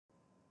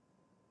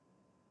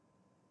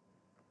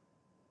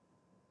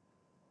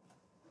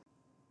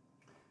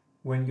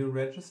When you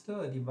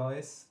register a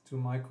device to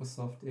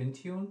Microsoft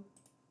Intune,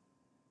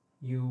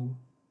 you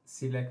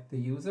select the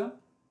user,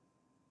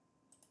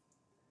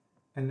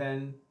 and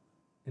then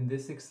in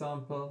this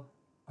example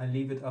I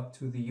leave it up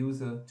to the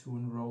user to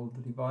enroll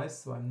the device,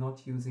 so I'm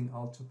not using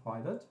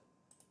autopilot,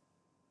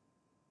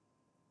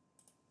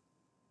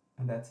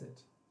 and that's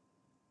it.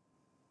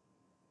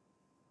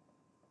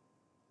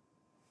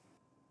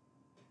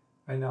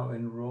 I now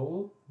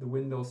enroll the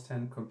Windows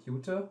 10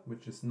 computer,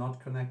 which is not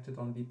connected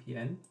on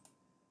VPN,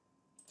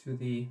 to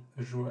the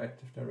Azure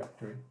Active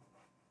Directory.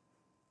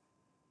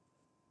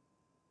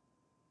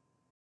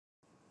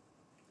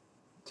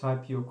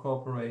 Type your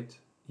corporate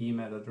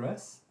email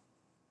address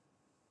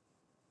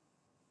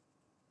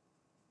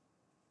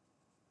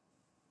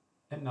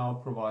and now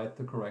provide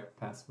the correct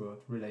password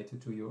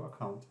related to your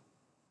account.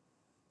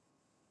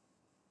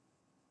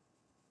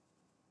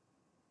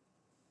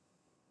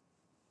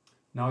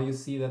 Now you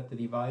see that the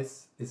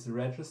device is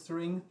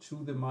registering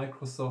to the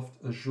Microsoft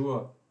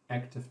Azure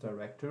Active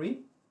Directory.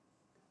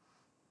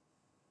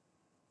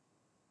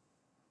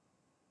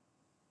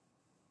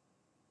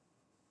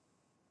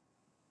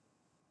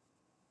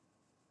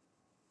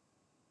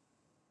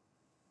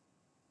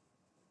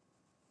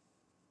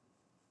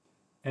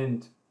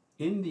 And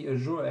in the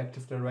Azure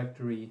Active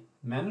Directory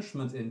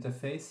management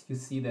interface, you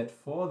see that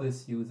for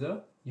this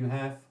user, you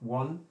have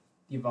one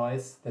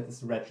device that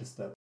is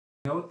registered.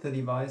 Note the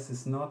device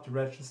is not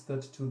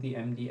registered to the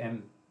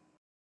MDM.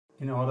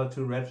 In order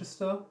to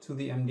register to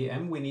the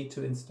MDM, we need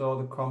to install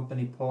the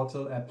company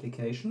portal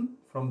application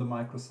from the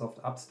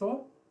Microsoft App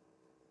Store.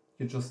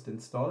 You just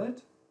install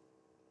it.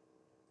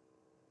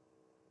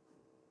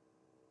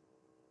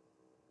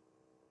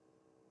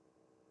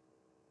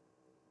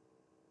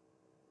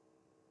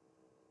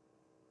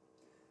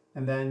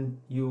 And then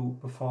you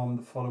perform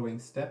the following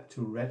step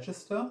to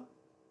register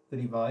the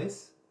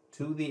device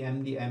to the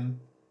MDM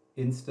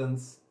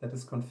instance that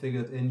is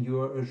configured in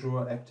your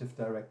Azure Active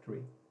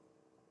Directory.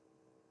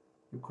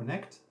 You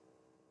connect.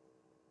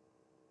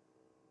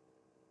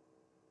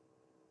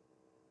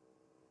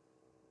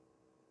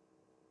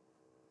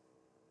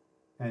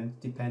 And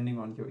depending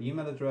on your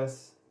email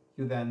address,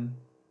 you then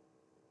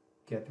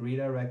get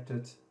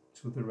redirected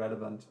to the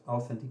relevant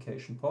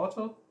authentication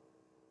portal.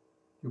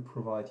 You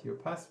provide your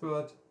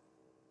password,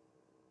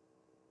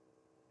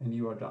 and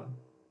you are done.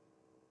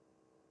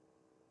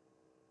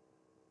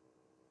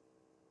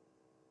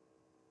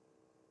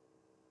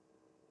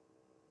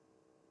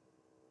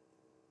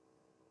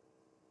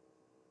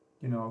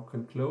 You now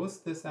can close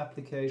this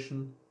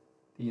application.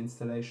 The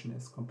installation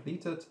is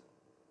completed.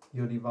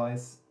 Your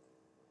device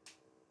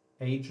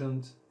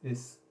agent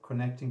is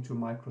connecting to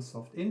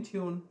Microsoft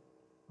Intune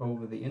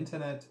over the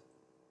internet.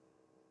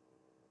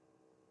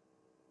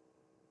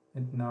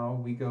 And now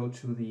we go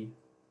to the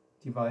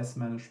device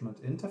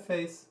management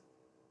interface.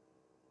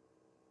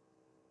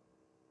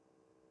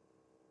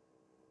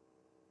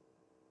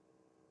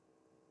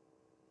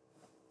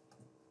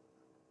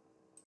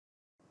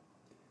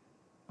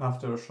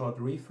 After a short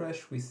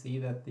refresh, we see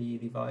that the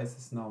device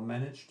is now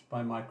managed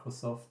by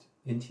Microsoft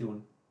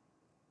Intune.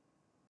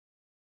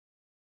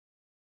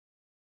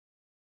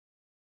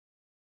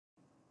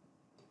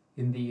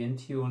 In the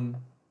Intune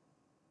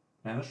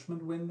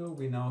management window,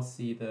 we now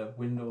see the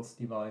Windows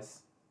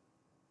device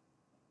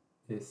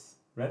is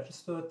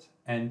registered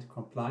and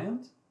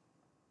compliant,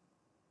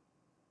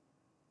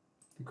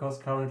 because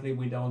currently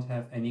we don't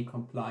have any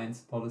compliance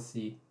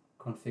policy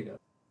configured.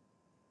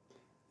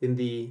 In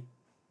the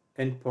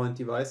Endpoint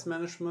Device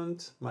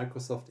Management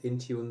Microsoft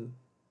Intune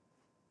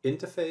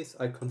interface,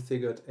 I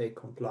configured a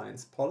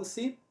compliance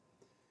policy.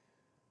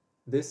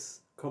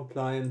 This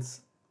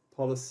compliance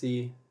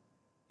policy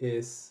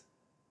is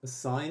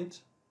assigned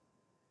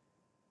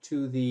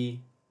to the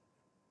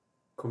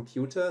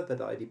computer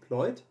that I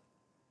deployed,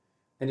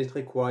 and it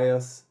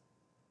requires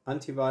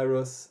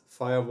antivirus,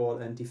 firewall,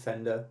 and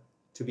defender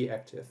to be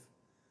active.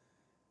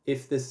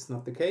 If this is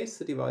not the case,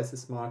 the device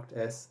is marked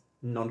as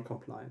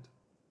non-compliant.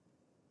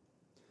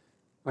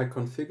 I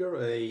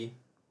configure a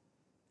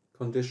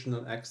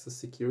conditional access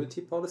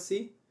security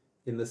policy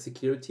in the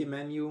security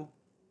menu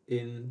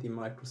in the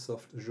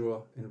Microsoft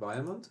Azure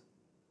environment.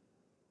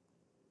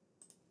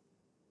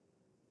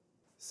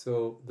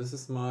 So this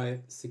is my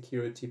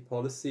security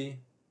policy.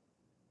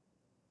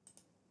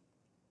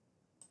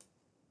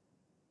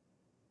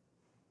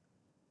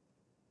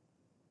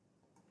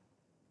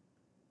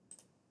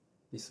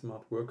 The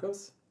smart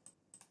workers,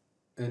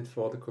 and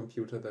for the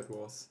computer that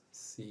was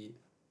C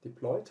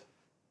deployed.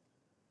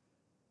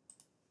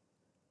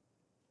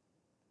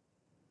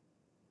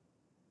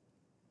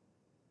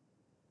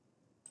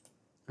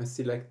 I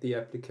select the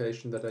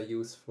application that I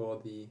use for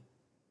the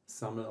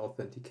SAML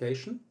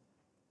authentication.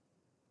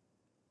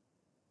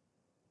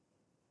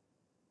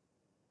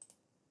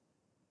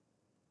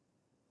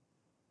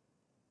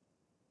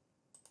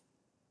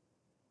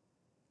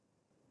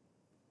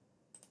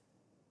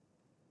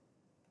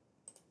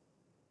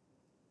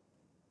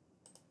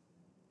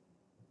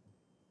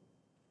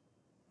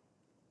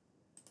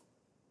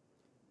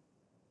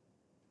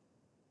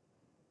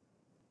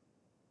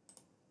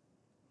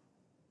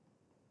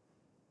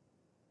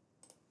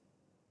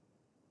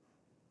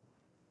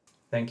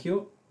 Thank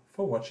you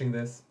for watching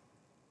this.